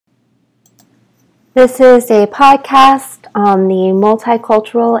This is a podcast on the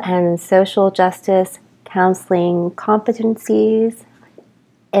Multicultural and Social Justice Counseling Competencies,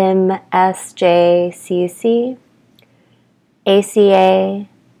 MSJCC, ACA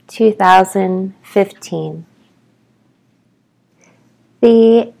 2015.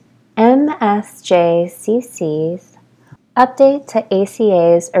 The MSJCC's update to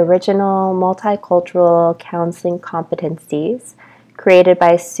ACA's original Multicultural Counseling Competencies, created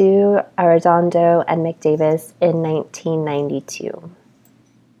by Sue Arredondo and McDavis in 1992.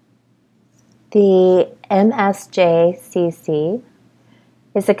 The MSJCC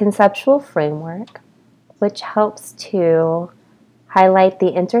is a conceptual framework which helps to highlight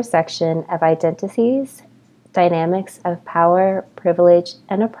the intersection of identities, dynamics of power, privilege,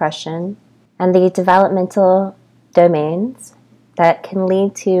 and oppression, and the developmental domains that can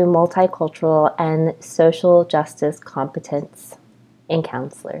lead to multicultural and social justice competence in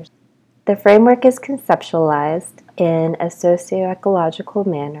counselors. The framework is conceptualized in a socio-ecological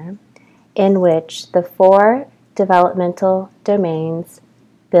manner in which the four developmental domains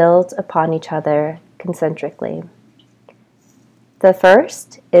build upon each other concentrically. The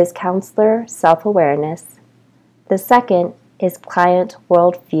first is counselor self-awareness. The second is client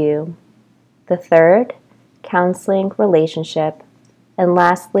worldview. The third, counseling relationship. And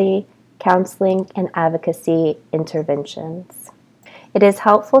lastly, counseling and advocacy interventions. It is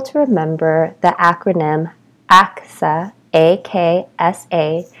helpful to remember the acronym ACSA,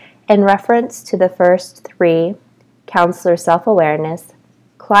 A-K-S-A, in reference to the first three, counselor self-awareness,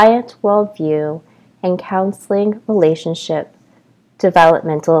 client worldview, and counseling relationship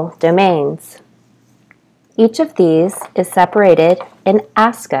developmental domains. Each of these is separated in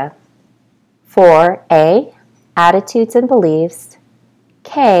ASCA for A, attitudes and beliefs,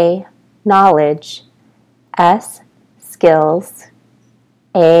 K, knowledge, S, skills,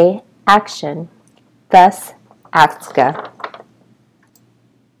 A, action, thus ASCA.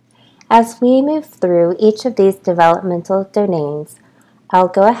 As we move through each of these developmental domains, I'll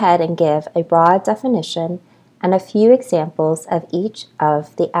go ahead and give a broad definition and a few examples of each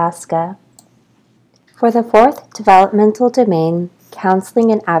of the ASCA. For the fourth developmental domain,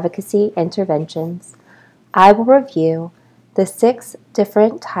 counseling and advocacy interventions, I will review the 6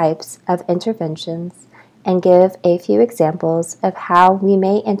 different types of interventions and give a few examples of how we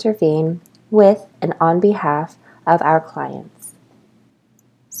may intervene with and on behalf of our clients.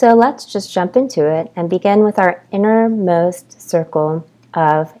 So let's just jump into it and begin with our innermost circle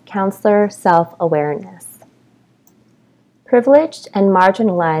of counselor self-awareness. Privileged and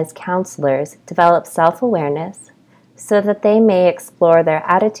marginalized counselors develop self-awareness so that they may explore their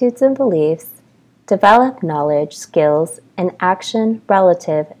attitudes and beliefs, develop knowledge, skills, and action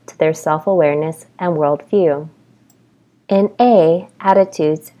relative to their self-awareness and worldview. In A,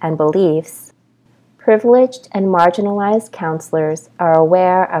 attitudes and beliefs, privileged and marginalized counselors are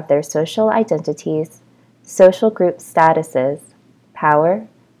aware of their social identities, social group statuses, power,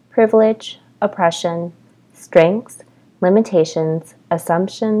 privilege, oppression, strengths, limitations,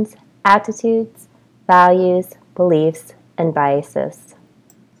 assumptions, attitudes, values, beliefs, and biases.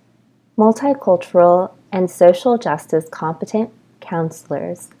 Multicultural and social justice competent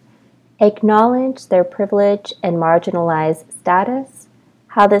counselors acknowledge their privilege and marginalized status,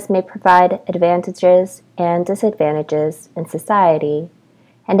 how this may provide advantages and disadvantages in society,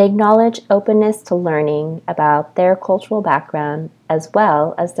 and acknowledge openness to learning about their cultural background as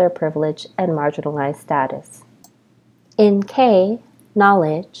well as their privilege and marginalized status. In K,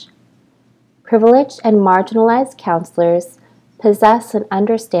 knowledge, privileged and marginalized counselors possess an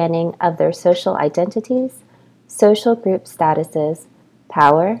understanding of their social identities, social group statuses,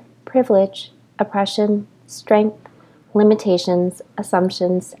 power, privilege, oppression, strength, limitations,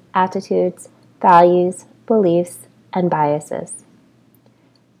 assumptions, attitudes, values, beliefs, and biases.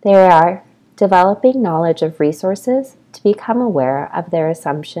 They are developing knowledge of resources to become aware of their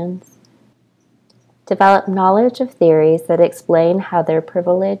assumptions, develop knowledge of theories that explain how their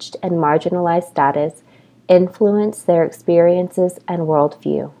privileged and marginalized status influence their experiences and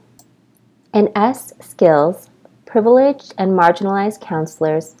worldview. In S, skills, privileged and marginalized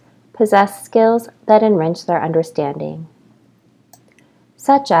counselors possess skills that enrich their understanding,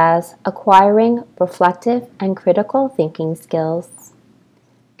 such as acquiring reflective and critical thinking skills,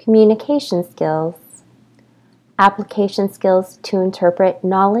 communication skills, application skills to interpret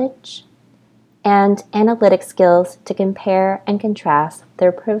knowledge, and analytic skills to compare and contrast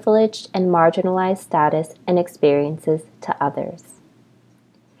their privileged and marginalized status and experiences to others.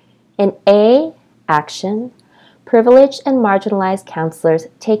 In A, action, privileged and marginalized counselors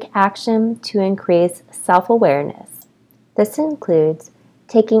take action to increase self-awareness. This includes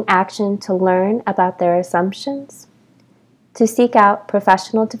taking action to learn about their assumptions, to seek out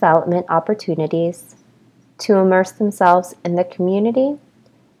professional development opportunities, to immerse themselves in the community,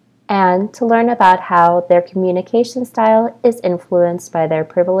 and to learn about how their communication style is influenced by their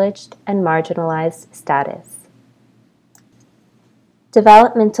privileged and marginalized status.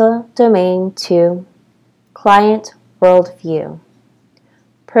 Developmental Domain 2, Client Worldview.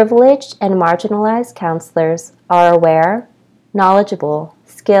 Privileged and marginalized counselors are aware, knowledgeable,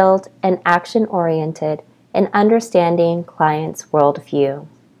 skilled, and action-oriented in understanding clients' worldview.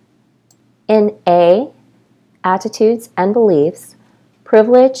 In A, Attitudes and Beliefs,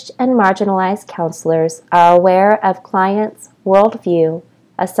 privileged and marginalized counselors are aware of clients' worldview,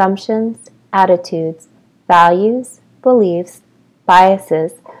 assumptions, attitudes, values, beliefs,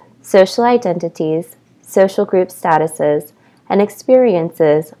 biases, social identities, social group statuses, and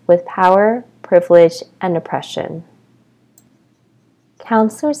experiences with power, privilege, and oppression.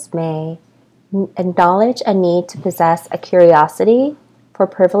 Counselors may acknowledge a need to possess a curiosity for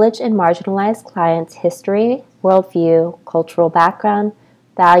privileged and marginalized clients' history, worldview, cultural background,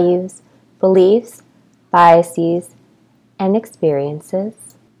 values, beliefs, biases, and experiences,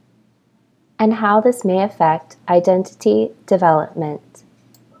 and how this may affect identity development.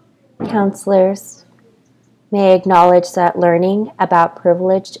 Counselors may acknowledge that learning about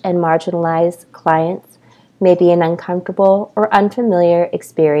privileged and marginalized clients may be an uncomfortable or unfamiliar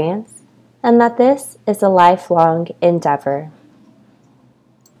experience, and that this is a lifelong endeavor.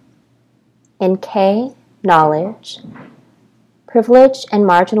 In K, Knowledge, privileged and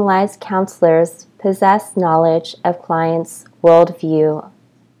marginalized counselors possess knowledge of clients' worldview.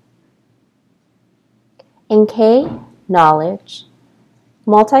 In K, Knowledge,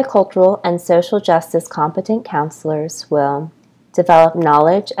 multicultural and social justice competent counselors will develop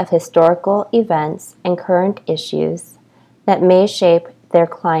knowledge of historical events and current issues that may shape their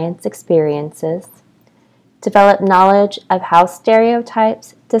clients' experiences, develop knowledge of how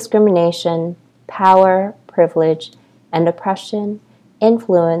stereotypes, discrimination, power, privilege, and oppression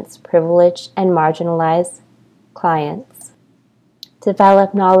influence privileged and marginalized clients,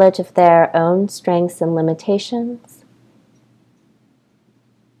 develop knowledge of their own strengths and limitations,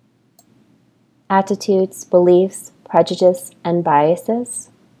 attitudes, beliefs, prejudice, and biases,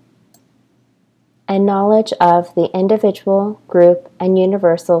 and knowledge of the individual, group, and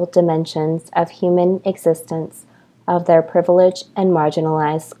universal dimensions of human existence of their privileged and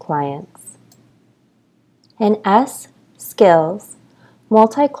marginalized clients. In S, Skills,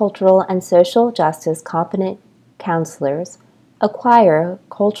 multicultural and social justice competent counselors acquire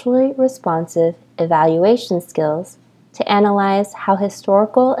culturally responsive evaluation skills to analyze how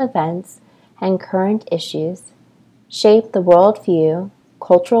historical events and current issues shape the worldview,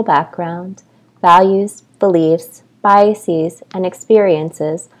 cultural background, values, beliefs, biases, and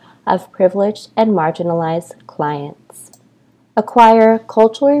experiences of privileged and marginalized clients. Acquire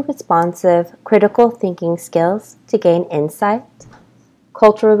culturally responsive critical thinking skills to gain insight,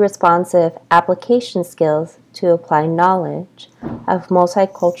 culturally responsive application skills to apply knowledge of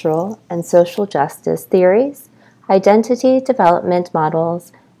multicultural and social justice theories, identity development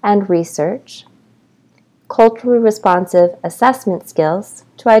models, and research, culturally responsive assessment skills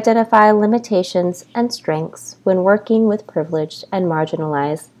to identify limitations and strengths when working with privileged and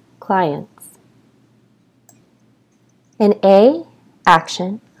marginalized clients. In A,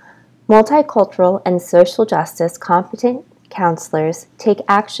 Action, multicultural and social justice competent counselors take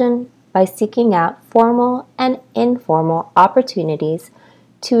action by seeking out formal and informal opportunities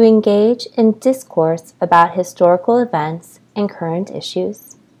to engage in discourse about historical events and current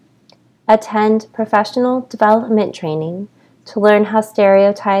issues, attend professional development training to learn how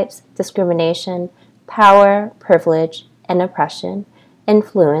stereotypes, discrimination, power, privilege, and oppression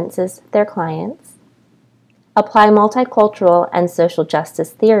influences their clients, apply multicultural and social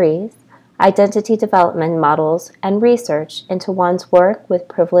justice theories, identity development models, and research into one's work with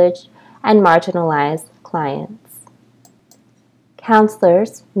privileged and marginalized clients.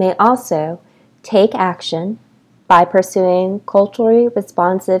 Counselors may also take action by pursuing culturally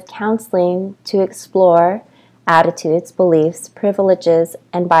responsive counseling to explore attitudes, beliefs, privileges,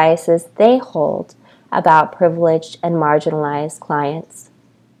 and biases they hold about privileged and marginalized clients.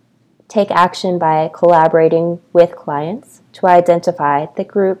 Take action by collaborating with clients to identify the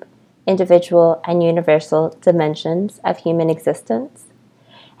group, individual, and universal dimensions of human existence,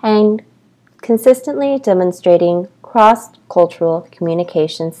 and consistently demonstrating cross-cultural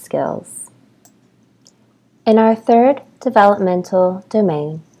communication skills. In our third developmental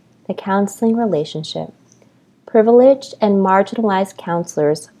domain, the counseling relationship, privileged and marginalized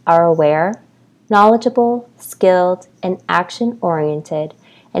counselors are aware, knowledgeable, skilled, and action-oriented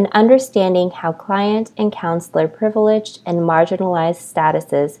and understanding how client and counselor privileged and marginalized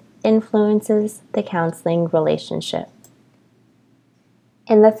statuses influences the counseling relationship.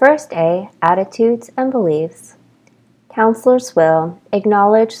 In the first A, attitudes and beliefs, counselors will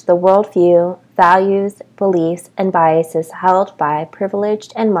acknowledge the worldview, values, beliefs, and biases held by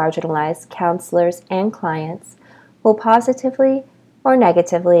privileged and marginalized counselors and clients will positively or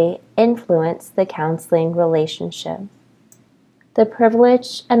negatively influence the counseling relationship. The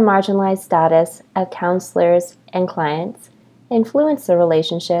privileged and marginalized status of counselors and clients influence the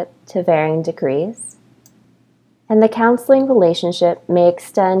relationship to varying degrees, and the counseling relationship may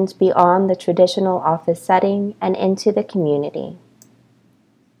extend beyond the traditional office setting and into the community.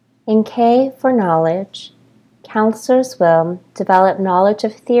 In K for knowledge, counselors will develop knowledge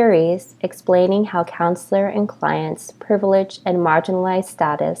of theories explaining how counselor and clients' privileged and marginalized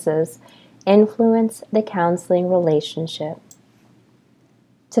statuses influence the counseling relationship.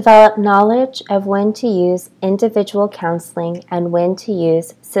 Develop knowledge of when to use individual counseling and when to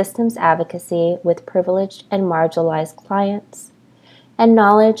use systems advocacy with privileged and marginalized clients, and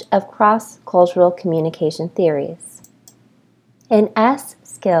knowledge of cross-cultural communication theories. In S,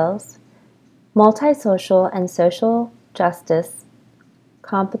 skills, multisocial and social justice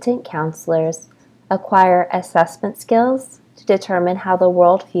competent counselors acquire assessment skills to determine how the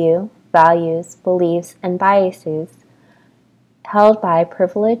worldview, values, beliefs, and biases held by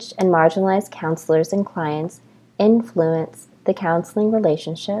privileged and marginalized counselors and clients influence the counseling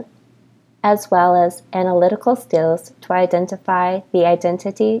relationship, as well as analytical skills to identify the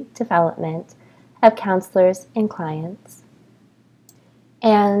identity development of counselors and clients,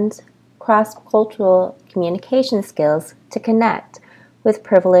 and cross-cultural communication skills to connect with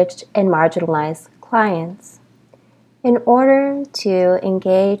privileged and marginalized clients. In order to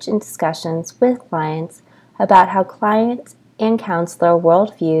engage in discussions with clients about how clients and counselor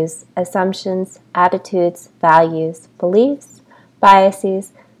worldviews, assumptions, attitudes, values, beliefs,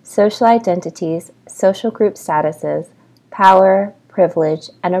 biases, social identities, social group statuses, power, privilege,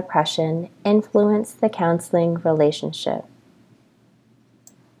 and oppression influence the counseling relationship.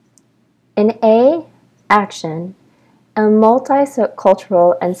 In A, action, a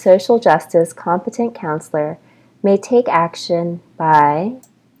multicultural and social justice competent counselor may take action by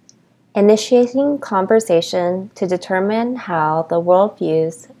initiating conversation to determine how the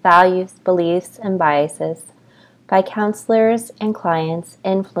worldviews, values, beliefs, and biases by counselors and clients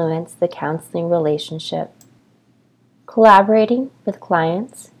influence the counseling relationship. Collaborating with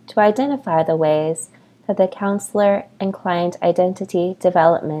clients to identify the ways that the counselor and client identity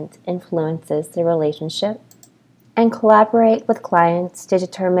development influences the relationship. And collaborate with clients to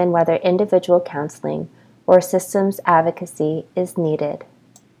determine whether individual counseling or systems advocacy is needed.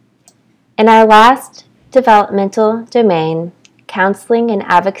 In our last developmental domain, counseling and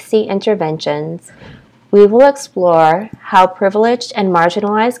advocacy interventions, we will explore how privileged and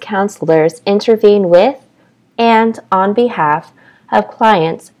marginalized counselors intervene with and on behalf of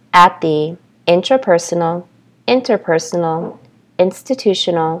clients at the intrapersonal, interpersonal,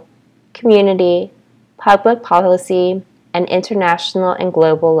 institutional, community, public policy, and international and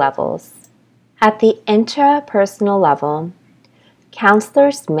global levels. At the intrapersonal level,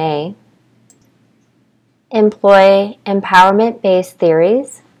 counselors may employ empowerment-based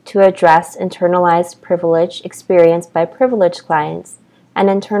theories to address internalized privilege experienced by privileged clients and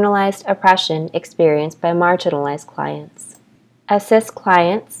internalized oppression experienced by marginalized clients. Assist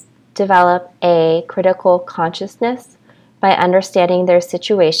clients develop a critical consciousness by understanding their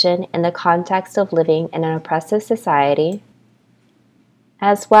situation in the context of living in an oppressive society,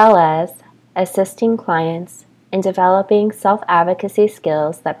 as well as assisting clients in developing self-advocacy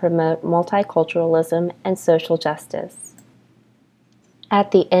skills that promote multiculturalism and social justice.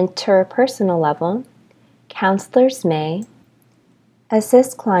 At the interpersonal level, counselors may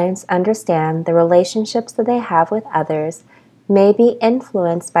assist clients understand the relationships that they have with others may be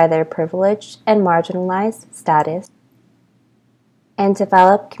influenced by their privileged and marginalized status, and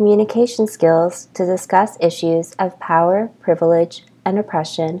develop communication skills to discuss issues of power, privilege, and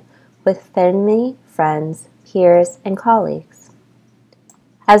oppression with family, friends, peers, and colleagues,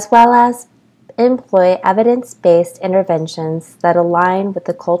 as well as employ evidence-based interventions that align with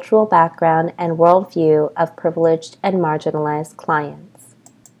the cultural background and worldview of privileged and marginalized clients.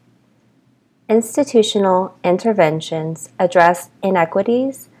 Institutional interventions address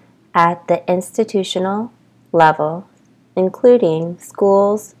inequities at the institutional level, including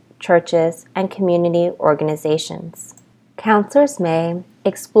schools, churches, and community organizations. Counselors may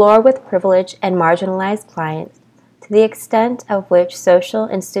explore with privileged and marginalized clients to the extent of which social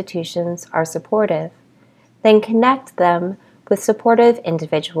institutions are supportive, then connect them with supportive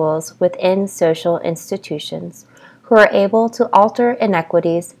individuals within social institutions who are able to alter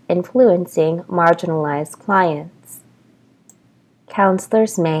inequities influencing marginalized clients.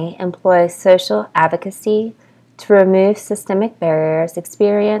 Counselors may employ social advocacy to remove systemic barriers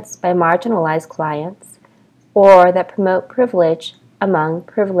experienced by marginalized clients or that promote privilege among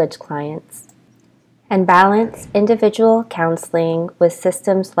privileged clients, and balance individual counseling with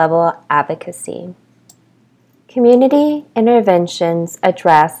systems-level advocacy. Community interventions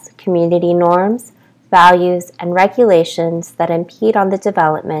address community norms, values, and regulations that impede on the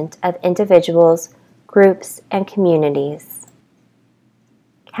development of individuals, groups, and communities.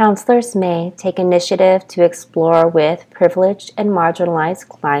 Counselors may take initiative to explore with privileged and marginalized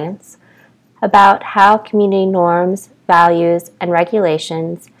clients about how community norms, values, and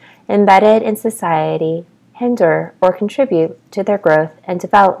regulations embedded in society hinder or contribute to their growth and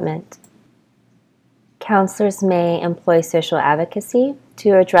development. Counselors may employ social advocacy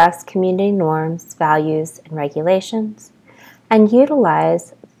to address community norms, values, and regulations, and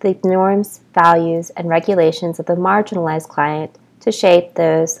utilize the norms, values, and regulations of the marginalized client to shape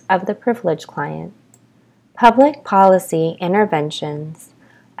those of the privileged client. Public policy interventions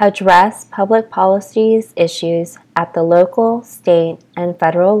address public policies issues at the local, state, and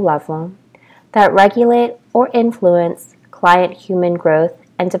federal level that regulate or influence client human growth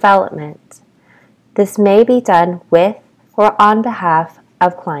and development. This may be done with or on behalf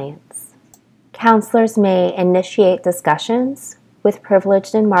of clients. Counselors may initiate discussions with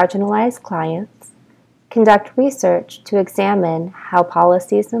privileged and marginalized clients, conduct research to examine how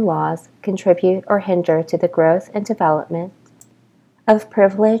policies and laws contribute or hinder to the growth and development of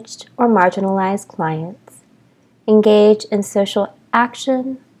privileged or marginalized clients, engage in social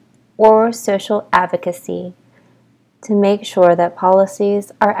action or social advocacy to make sure that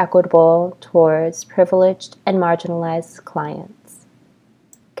policies are equitable towards privileged and marginalized clients.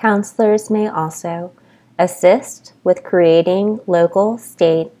 Counselors may also assist with creating local,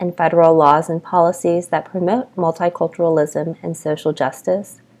 state, and federal laws and policies that promote multiculturalism and social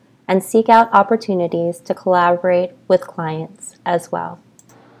justice, and seek out opportunities to collaborate with clients as well.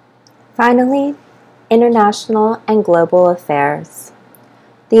 Finally, international and global affairs.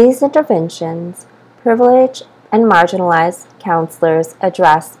 These interventions, privileged and marginalized counselors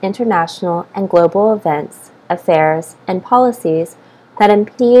address international and global events, affairs, and policies that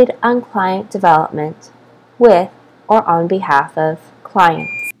impede on client development with or on behalf of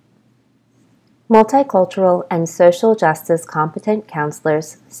clients. Multicultural and social justice competent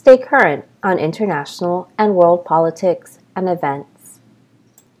counselors stay current on international and world politics and events.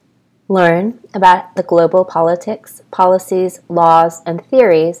 Learn about the global politics, policies, laws, and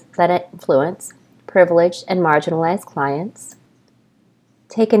theories that influence privileged and marginalized clients.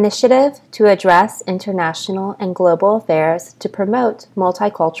 Take initiative to address international and global affairs to promote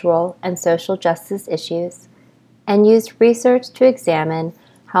multicultural and social justice issues, and use research to examine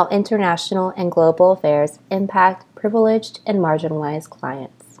how international and global affairs impact privileged and marginalized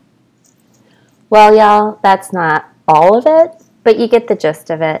clients. Well, y'all, that's not all of it, but you get the gist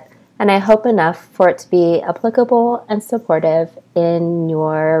of it, and I hope enough for it to be applicable and supportive in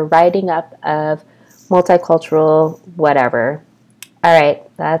your writing up of multicultural whatever. All right,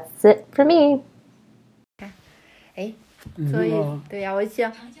 that's it for me. 哎，所以对呀，我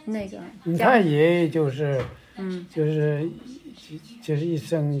想那个。他爷爷就是一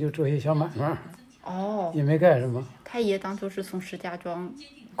生就做些小买卖。哦。也没干什么。他爷当初是从石家庄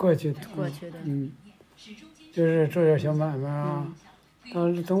过去的。就是做点小买卖啊。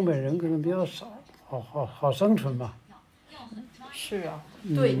当时东北人可能比较少，好生存吧。是啊，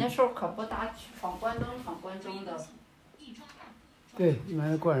对，那时候可不大闯关东的。对，买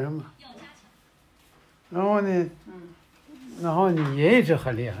的官人嘛。然后呢？然后你爷爷是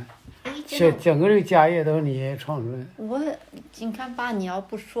很厉害，整个这个家业都是你爷爷创出来的。你看爸，你要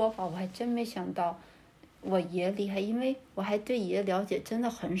不说吧，我还真没想到我爷厉害，因为我还对爷了解真的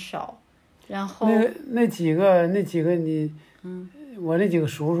很少。然后那几个你，我那几个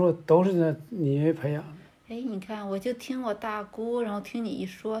叔叔都是你爷爷培养的。哎，你看，我就听我大姑，然后听你一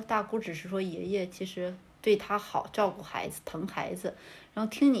说，大姑只是说爷爷其实对他好，照顾孩子，疼孩子。然后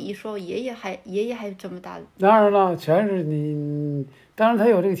听你一说，爷爷还这么大。当然了，全是你。当然他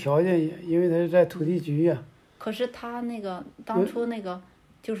有这个条件，因为他是在土地局呀。可是他那个当初那个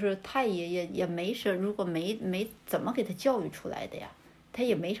就是太爷爷也没什，如果没怎么给他教育出来的呀？他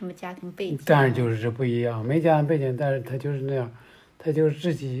也没什么家庭背景。当然就是这不一样，没家庭背景，但是他就是那样，他就是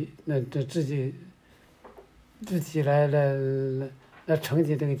自己来撑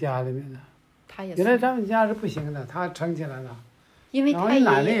起这个家里面的。他也。原来咱们家是不行的，他撑起来了。因为然后你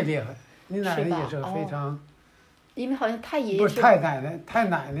奶奶也厉害，你奶奶也是非常，因为好像太爷爷不是太奶奶，太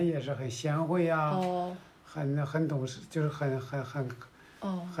奶奶也是很贤惠呀，很懂事，就是很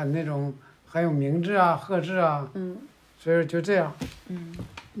那种很有明智啊，和智啊。所以就这样。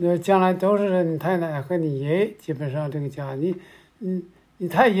那将来都是你太奶奶和你爷爷，基本上这个家，你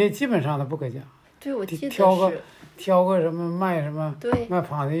太爷基本上都不搁家。对，我记得挑个什么卖什么，对，卖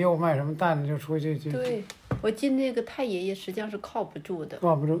螃蟹肉卖什么蛋就出去就。对，我记得那个太爷爷实际上是靠不住的。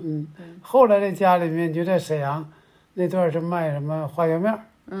靠不住，后来的家里面就在沈阳，那段是卖什么花椒面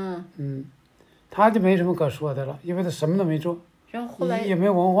他就没什么可说的了，因为他什么都没做，然后后来也没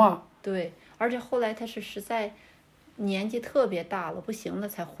文化。对，而且后来他是实在年纪特别大了，不行了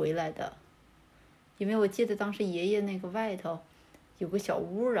才回来的。因为我记得当时爷爷那个外头有个小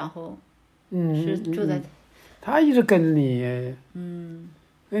屋，然后是住在。他一直跟着你爷爷。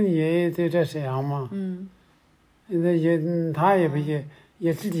跟你爷爷在沈阳嘛。那他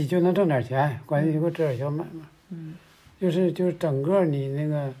也自己就能挣点钱，关键有个这点小买卖。就是整个你那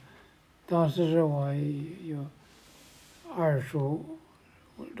个，当时是我有2叔、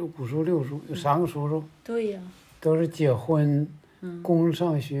5叔、6叔，有3个叔叔。对呀。都是结婚，供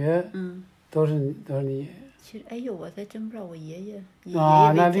上学，都是你爷爷。其实，哎呦，我还真不知道我爷爷。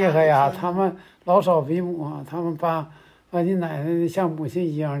那厉害呀！他们老少比母啊，他们把你奶奶像母亲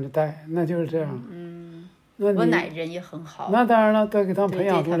一样的带，那就是这样。我奶人也很好。那当然了，都给他们培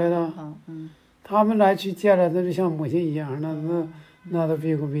养出来的。他们来去见了，那就像母亲一样，那都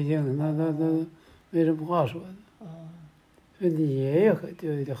毕恭毕敬，那没什么话说的。所以你爷爷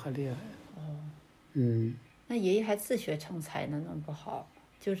就很厉害。那爷爷还自学成才呢，能不好？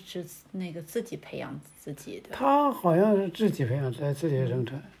就是那个自己培养自己的。他好像是自己培养才自学成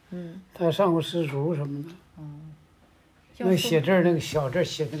才。他上过私塾什么的。那写字那个小字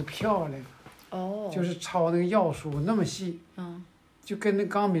写那个漂亮。就是抄那个药书那么细。就跟那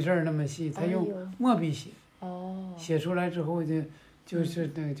钢笔字那么细，他用墨笔写。写出来之后就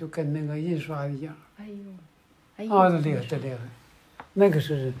是那个就跟那个印刷一样。这厉害，这厉害。那个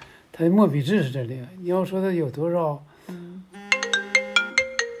是他墨笔字是真厉害。你要说他有多少？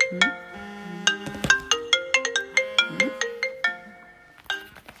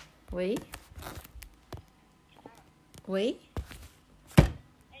喂。喂。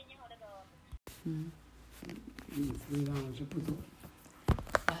你好，大哥。知道这不多。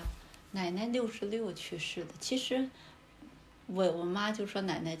奶奶66去世的，其实我妈就说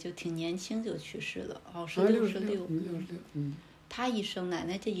奶奶就挺年轻就去世了，是66。她一生，奶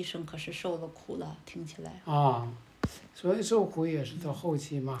奶这一生可是受了苦了，听起来。所以受苦也是到后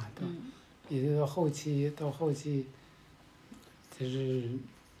期嘛，也就到后期，就是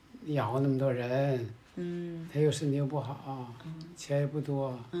养活那么多人，他又身体又不好，钱也不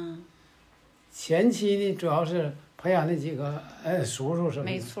多，前期呢主要是培养那几个叔叔什么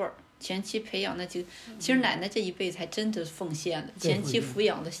的。没错，前期培养那几个，其实奶奶这一辈子还真的奉献了，前期抚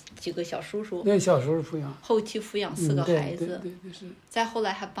养的几个小叔叔，那小叔叔抚养，后期抚养4个孩子，对是，再后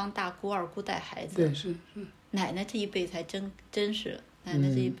来还帮大姑二姑带孩子，对是。奶奶这一辈子还真是，奶奶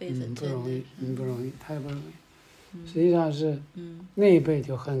这一辈子不容易，不容易，太不容易。实际上是，那一辈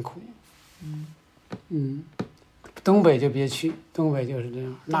就很苦。东北就别去，东北就是这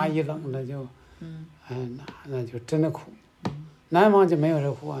样，那一冷了就，那就真的苦。南方就没有这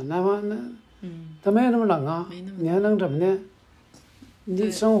苦啊，南方它没有那么冷啊，你还能怎么的？你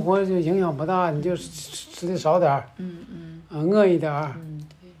这生活就影响不大，你就吃的少点儿，饿一点儿，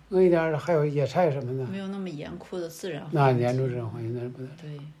饿一点儿还有野菜什么的，没有那么严酷的自然环境。那严重自然环境那是不得了。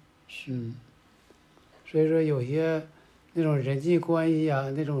对，是。所以说有些那种人际关系啊，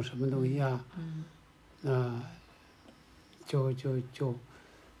那种什么东西啊，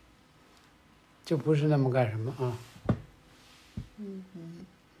就不是那么干什么啊。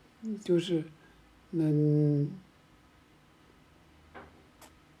就是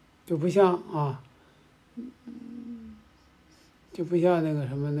就不像啊，就不像那个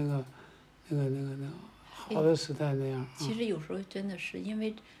什么那个好的时代那样。其实有时候真的是因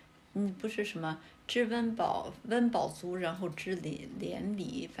为，不是什么知温饱足，然后知廉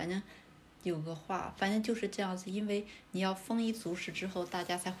礼，反正有个话，反正就是这样子。因为你要丰衣足食之后，大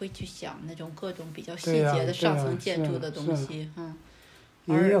家才会去想那种各种比较细节的上层建筑的东西。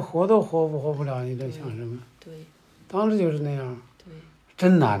人家活都活不了，你在想什么？对，当时就是那样。对，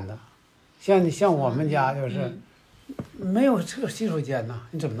真难的。像我们家就是，没有这个洗手间呐，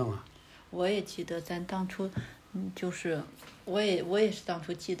你怎么弄啊？我也记得咱当初，就是我也是当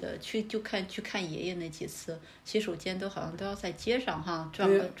初记得去看爷爷那几次，洗手间好像都要在街上哈，转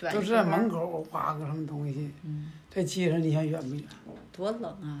都是在门口挖个什么东西。在街上你想远不远？多冷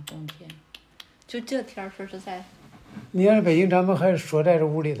啊，冬天。就这天说实在，你要是北京，咱们还锁在这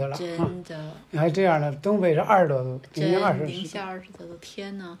屋里头了。真的。你还这样呢？东北是20多度，零下20多度，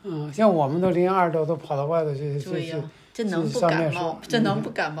天呐。像我们都零20多度跑到外头去。对呀，这能不感冒？这能不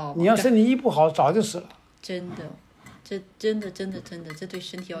感冒吗？你要身体一不好，早就死了。真的，这真的，这对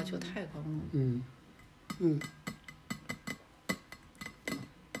身体要求太高了。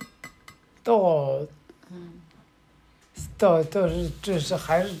倒是这是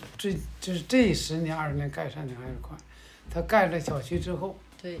还是这10年20年改善的还是快。他盖了小区之后，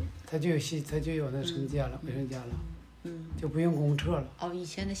对，他就有那什么间了，卫生间了，就不用公厕了。以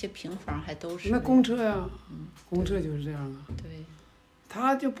前那些平房还都是那公厕呀，公厕就是这样啊。对，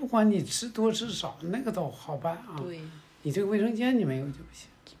他就不管你吃多吃少，那个都好办啊。对，你这个卫生间你没有就不行。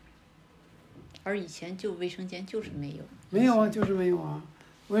而以前就卫生间就是没有。没有啊，就是没有啊，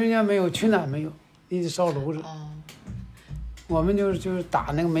卫生间没有，取暖没有，你得烧炉子。我们就是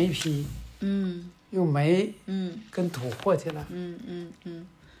打那个煤坯。用煤，跟土和起来。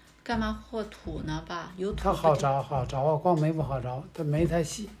干嘛和土呢？爸，有土。它好着啊，光煤不好着，它煤太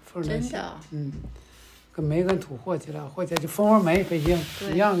细，缝太细。跟煤跟土和起来就蜂窝煤，北京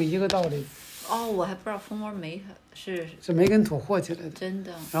一样一个道理。我还不知道蜂窝煤是煤跟土和起来的。真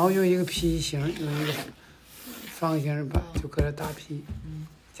的。然后用一个坯形，用一个方形板，就搁这打坯，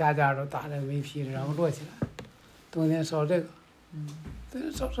家都打在煤坯上，然后摞起来。冬天烧这个。但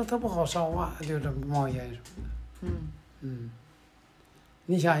是烧它不好烧啊，就这么冒烟什么的。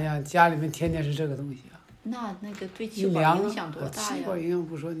你想想，家里面天天是这个东西啊。那个对气管影响多大呀？气管影响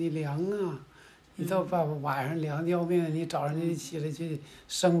不说，你凉啊！你到晚上凉的要命，你早上你起来去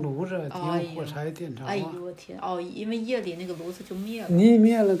生炉子，用火柴点着啊。哎呦我天！因为夜里那个炉子就灭了。你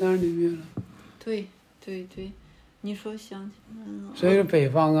灭了，当然就灭了。对，你说想起所以说北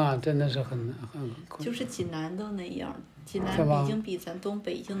方啊，真的是很就是济南都那样，济南已经比咱东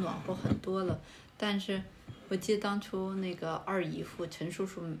北已经暖和很多了。但是我记得当初那个二姨夫陈叔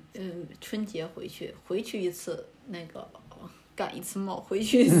叔，春节回去一次，那个赶一次冒，回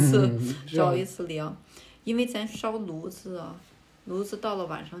去一次着一次凉，因为咱烧炉子啊，炉子到了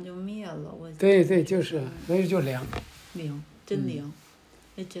晚上就灭了。对，就是所以就凉，真凉。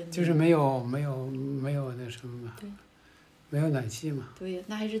就是没有那什么嘛，没有暖气嘛。对呀，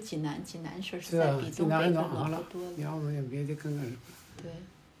那还是济南是是啊，比东北暖和了多了。要么别的更什么。对。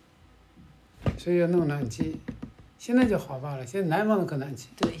所以要弄暖气，现在就好办了。现在南方都搁暖气。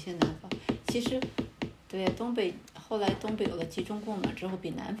对，现在南方其实，对后来东北有了集中供暖之后，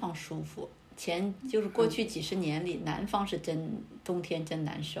比南方舒服。就是过去几十年里，南方是冬天真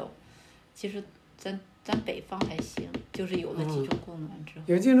难受。其实咱北方还行，就是有了集中供暖之后。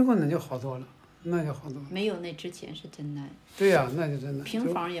有集中供暖就好多了，那就好多了。没有那之前是真难。对呀，那就真的。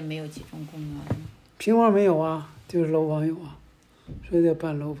平房也没有集中供暖。平房没有啊，就是楼房有啊，所以得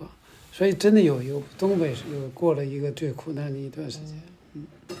办楼房。所以真的有东北是过了一个最苦难的一段时间。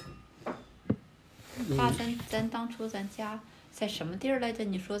爸，咱当初咱家在什么地儿来着？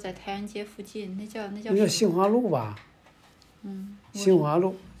你说在太阳街附近，那叫兴华路吧？兴华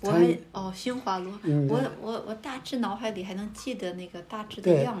路。兴华路。我大致脑海里还能记得那个大致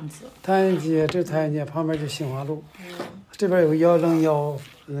的样子。太阳街旁边就兴华路。这边有个101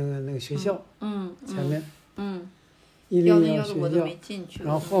那个学校。前面。101学校。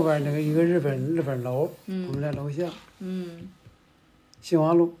然后后边那个一个日本楼，我们在楼下。兴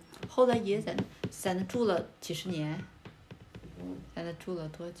华路。后来也在那住了几十年。在那住了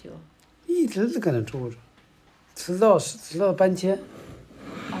多久？一直在那住着，直到搬迁。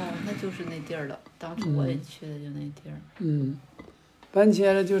那就是那地儿了。当初我也去的就那地儿。搬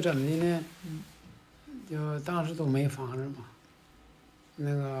迁了就怎么的呢？就当时都没房子嘛。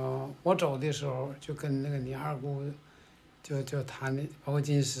那个我走的时候就跟那个你二姑，就谈的，包括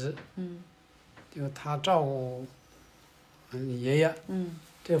金石。就他照顾你爷爷。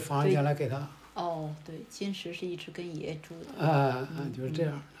这房子将来给他。对，金石是一直跟爷爷住的。就是这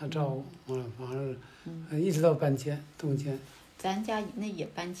样，他照顾完了房子，一直到搬迁动迁。咱家那也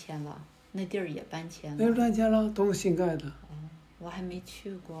搬迁了，那地儿也搬迁了。那搬迁了，都是新盖的。我还没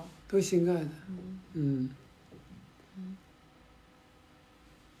去过。都新盖的。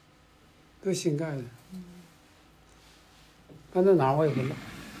都新盖的。搬到哪儿我也不知道，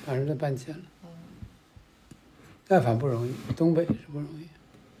反正都搬迁了。但凡不容易，东北是不容易。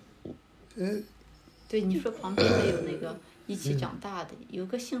对，你说旁边还有那个一起长大的，有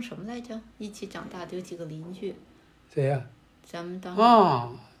个姓什么来着？一起长大的有几个邻居。谁呀？咱们当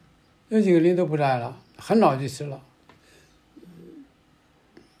有几个邻都不在了，很早就死了。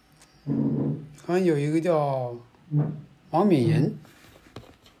好像有一个叫王敏仁。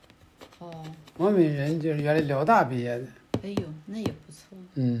王敏仁就是原来辽大毕业的。哎呦，那也不错。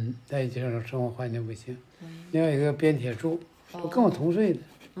在一起生活环境不行。另外一个编铁柱，都跟我同岁的，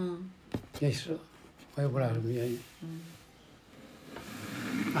也死了，我也不知道什么原因。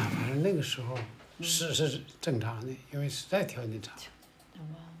反正那个时候死是正常的，因为实在条件差。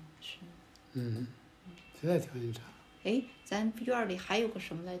实在条件差。哎，咱院里还有个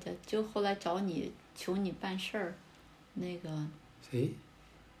什么来着？就后来找你求你办事儿，那个谁？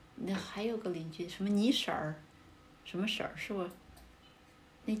那还有个邻居，什么你婶儿，什么婶儿是不？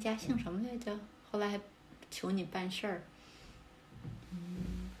那家姓什么来着？后来还求你办事儿。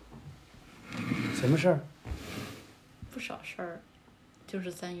什么事儿？不少事儿，就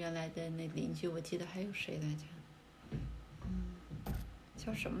是咱原来的那邻居，我记得还有谁来着？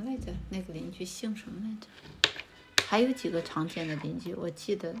叫什么来着？那个邻居姓什么来着？还有几个常见的邻居，我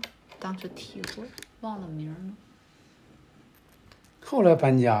记得当时提过，忘了名了。后来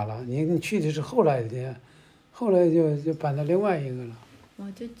搬家了，你去的是后来的，后来就搬到另外一个了。我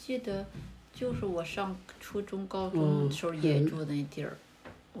就记得，就是我上初中、高中的时候也住那地儿，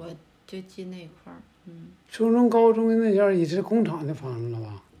我就记那块儿。初中、高中那家也是工厂的房子了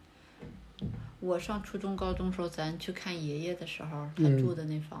吧？我上初中、高中的时候，咱去看爷爷的时候，他住的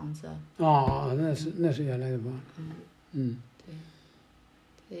那房子。那是原来的房子。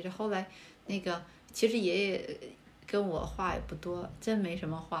对，这后来那个，其实爷爷跟我话也不多，真没什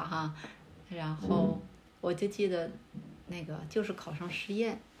么话哈。然后我就记得，那个就是考上实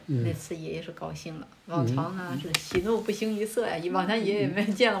验。那次爷爷是高兴了，往常呢是喜怒不形于色呀。往常爷爷没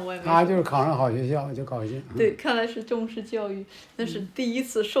见了我也没。他就是考上好学校就高兴。对，看来是重视教育，那是第一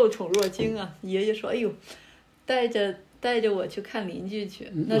次受宠若惊啊！爷爷说：“哎呦，带着我去看邻居去，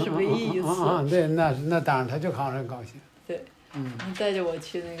那是唯一一次。”对，那当然他就考上高兴。对，带着我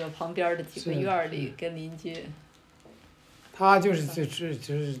去那个旁边的几个院里跟邻居。他就是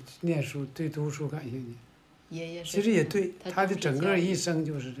念书，对读书感兴趣。爷爷是。其实也对，他的整个一生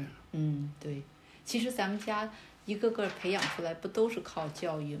就是这样。对，其实咱们家一个个培养出来，不都是靠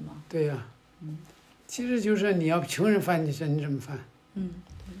教育吗？对呀。其实就是你要穷人饭，你说你怎么饭？对。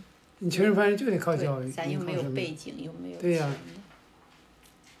你穷人饭就得靠教育。咱又没有背景，又没有。对呀。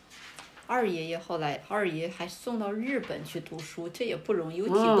二爷爷后来，二爷还送到日本去读书，这也不容易，有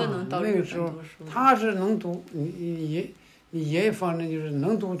几个能到日本读书？他是能读，你爷爷方针就是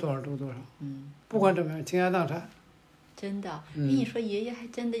能读多少读多少。不管怎么样，倾家荡产。真的，你说爷爷还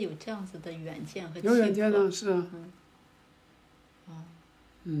真的有这样子的远见和有远见呢，是啊。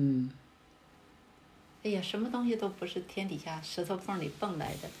哎呀，什么东西都不是天底下石头缝里蹦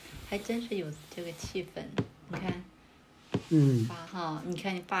来的，还真是有这个气氛。你看，爸哈，你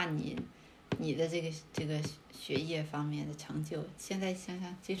看你爸你的这个学业方面的成就，现在想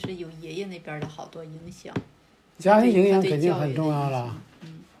想，其实有爷爷那边的好多影响。家庭影响肯定很重要了。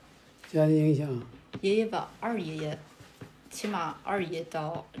家庭影响。爷爷吧，二爷爷，起码二爷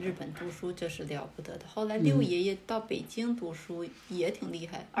到日本读书这是了不得的。后来六爷爷到北京读书也挺厉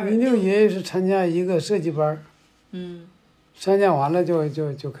害。六爷爷是参加一个设计班。参加完了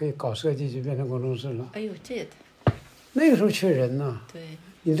就可以搞设计，就变成工程师了。哎呦，这也那个时候缺人呐。对。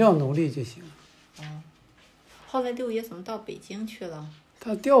你只要努力就行。后来六爷怎么到北京去了？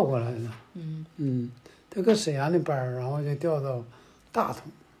他调过来的。他搁沈阳的班儿，然后就调到大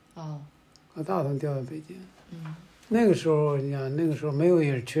同。搁大同调到北京。那个时候你看，那个时候没有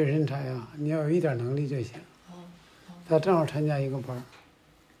人缺人才啊，你要有一点能力就行。他正好参加一个班儿。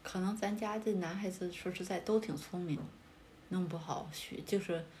可能咱家这男孩子说实在都挺聪明，弄不好就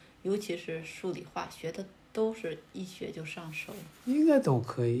是尤其是数理化学的都是一学就上手。应该都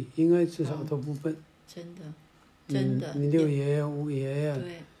可以，应该至少都不笨。真的。你六爷爷、五爷爷。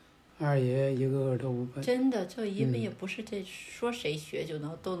对。二爷爷一个个都不笨。真的，这因为也不是这说谁学就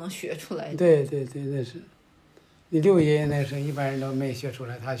都能学出来的。对，那是。你六爷爷那时候一般人都没学出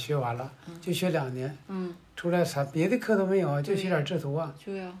来，他学完了就学2年。出来啥别的课都没有，就学点制图啊。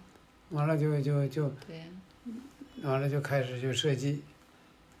对呀。完了就。对。完了就开始就设计，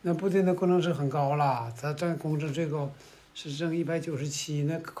那部队那工程师很高了，他挣工资最高是挣197，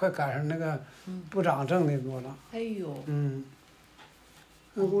那快赶上那个部长挣的多了。哎呦。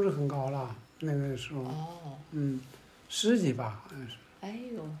那工资很高了，那个时候。10几吧，好像是。哎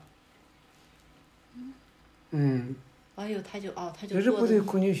呦。哎呦，他就。就是部队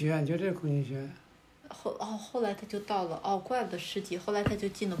空军学院，就这空军学院。后来他就到了怪不得10几，后来他就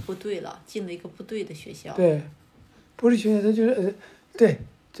进了部队了，进了一个部队的学校。对，部队学校他就是对，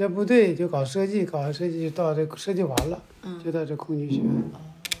在部队就搞设计，搞完设计就到这设计完了，就到这空军学院。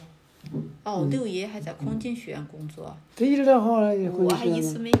六爷还在空军学院工作。对，一直到后来就空军学院。我还一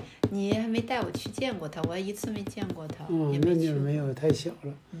次没，你还没带我去见过他，我还一次没见过他。那就没有，太小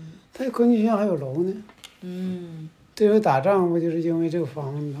了。他空军学院还有楼呢。嗯。这回打仗不就是因为这个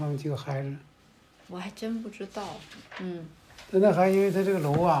房子，他们几个孩子。我还真不知道。那还因为他这个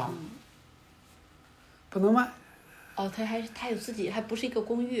楼啊，不能卖。哦，他有自己，还不是一个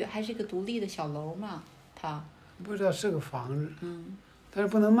公寓，还是一个独立的小楼嘛，他。不知道是个房子。但是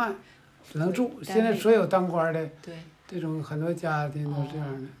不能卖，只能住。现在所有当官的，对，这种很多家庭都这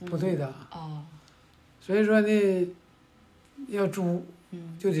样的，部队的。所以说呢，要租，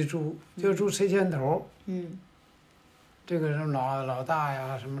就得租，就租谁牵头。这个什么老大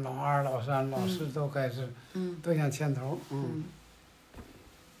呀，什么老二、老三、老四都开始，都想牵头。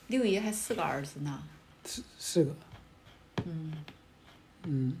六爷还4个儿子呢。四个。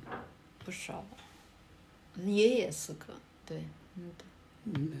不少。爷爷4个，对。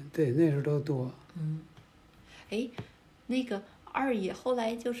对，那时候都多。哎，那个二爷后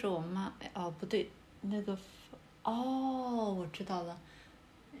来就是我妈，不对，那个，我知道了，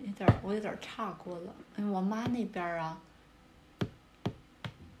我有点岔过了。我妈那边啊，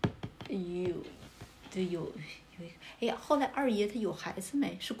有一个，哎呀，后来二爷他有孩子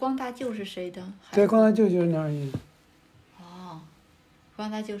没？是光大舅是谁的孩子？对，光大舅就是那二爷。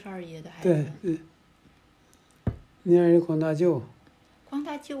光大舅是二爷的孩子。对。你二爷光大舅。光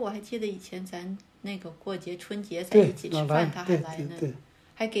大舅我还记得以前咱那个过节春节在一起吃饭，他还来呢，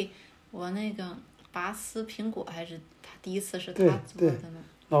还给我那个拔丝苹果，还是他第一次是他做的呢。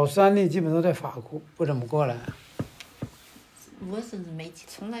老三呢，基本都在法国，不怎么过来。我是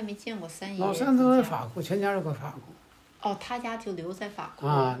从来没见过三爷。老三都在法国，全家都搁法国。他家就留在法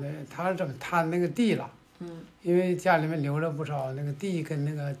国。对，他这么他那个地了。因为家里面留了不少那个地跟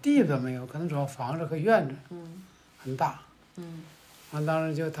那个地都没有，可能主要房子和院子。很大。完当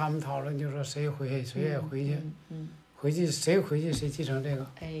时就他们讨论，就说谁回去谁也回去。回去谁回去谁继承这个。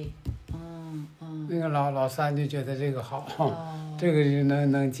那个老三就觉得这个好，这个就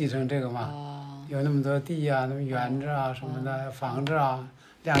能继承这个嘛。有那么多地啊，那么园子啊什么的，房子啊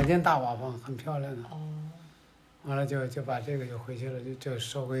，2间大瓦房，很漂亮的。完了就把这个就回去了，就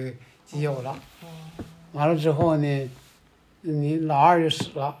收归己有了。完了之后呢，你老二就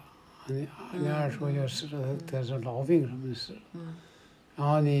死了，你二叔就死了，得是痨病什么的死了。然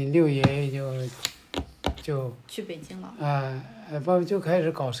后你六爷爷就去北京了。不就开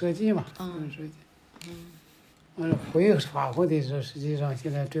始搞设计嘛。设计。完了回法国的时候，实际上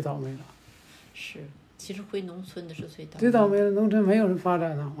现在最倒霉了。是，其实回农村的是最倒霉。最倒霉了，农村没有人发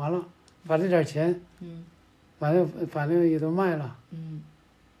展呢。完了，把这点钱，反正也都卖了。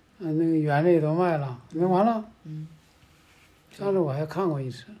那个园子也都卖了，那完了。上次我还看过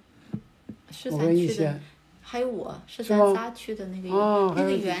一次。是咱去的，还有我是咱仨去的那个那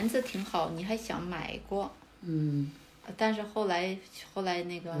个园子挺好，你还想买过。但是后来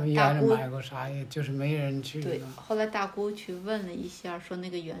那个大姑买过啥也就是没人去。对，后来大姑去问了一下，说那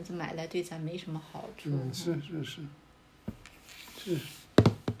个园子买来对咱没什么好处。是。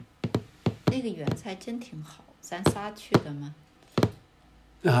那个园子还真挺好，咱仨去的嘛。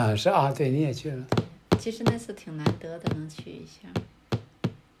是啊，对，你也去了。其实那次挺难得的，能去一下。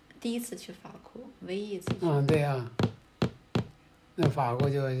第一次去法国，唯一一次去。对呀。那法国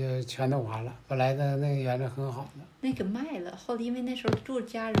就全都完了，本来那个园子很好的。那个卖了，后来因为那时候住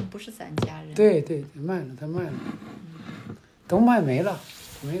家人不是咱家人。对，卖了，他卖了。都卖没了，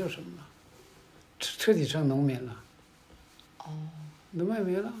没有什么了，彻底成农民了。都卖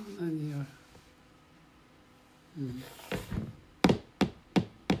没了，那你就。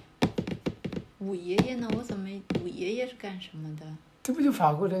五爷爷呢？五爷爷是干什么的？这不就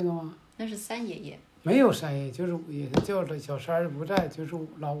法国这个吗？那是三爷爷。没有三爷，就是五爷，叫了小三不在，就是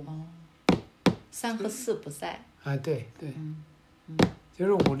老五。3和4不在。对。就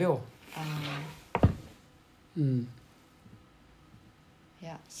是5、6。哎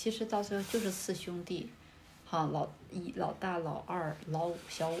呀，其实到最后就是4兄弟，老大、老二、老五、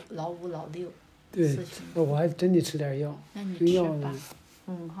老5、老6。对，我还真得吃点药。那你吃吧。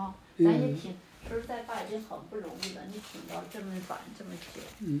咱也挺说实在话，已经很不容易了，你挺到这么晚这么久。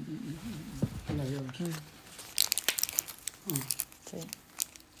吃点药。对。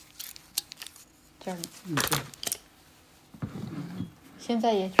这儿呢。现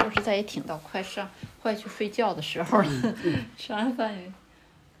在也说实在也挺到快去睡觉的时候了，吃完饭也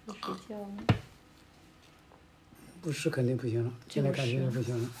睡觉了。不吃肯定不行了，现在感觉不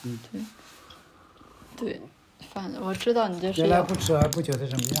行了。对，反正我知道你这是。原来不吃还不觉得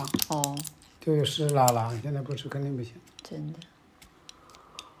怎么样。就有湿拉拉，现在不吃肯定不行。真的。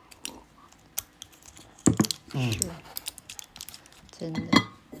是。真的。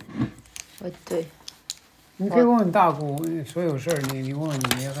对。你可以问问大姑，所有事儿你问问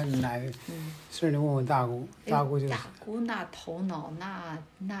你爷和你奶奶事儿，你问问大姑，大姑就是。大姑那头脑那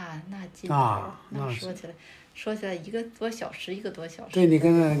劲头，那说起来1个多小时1个多小时。对，你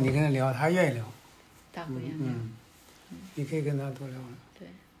跟他聊，他愿意聊。大姑娘聊。你可以跟他多聊聊。对，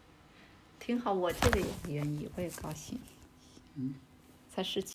挺好，我这个也愿意，我也高兴。才17。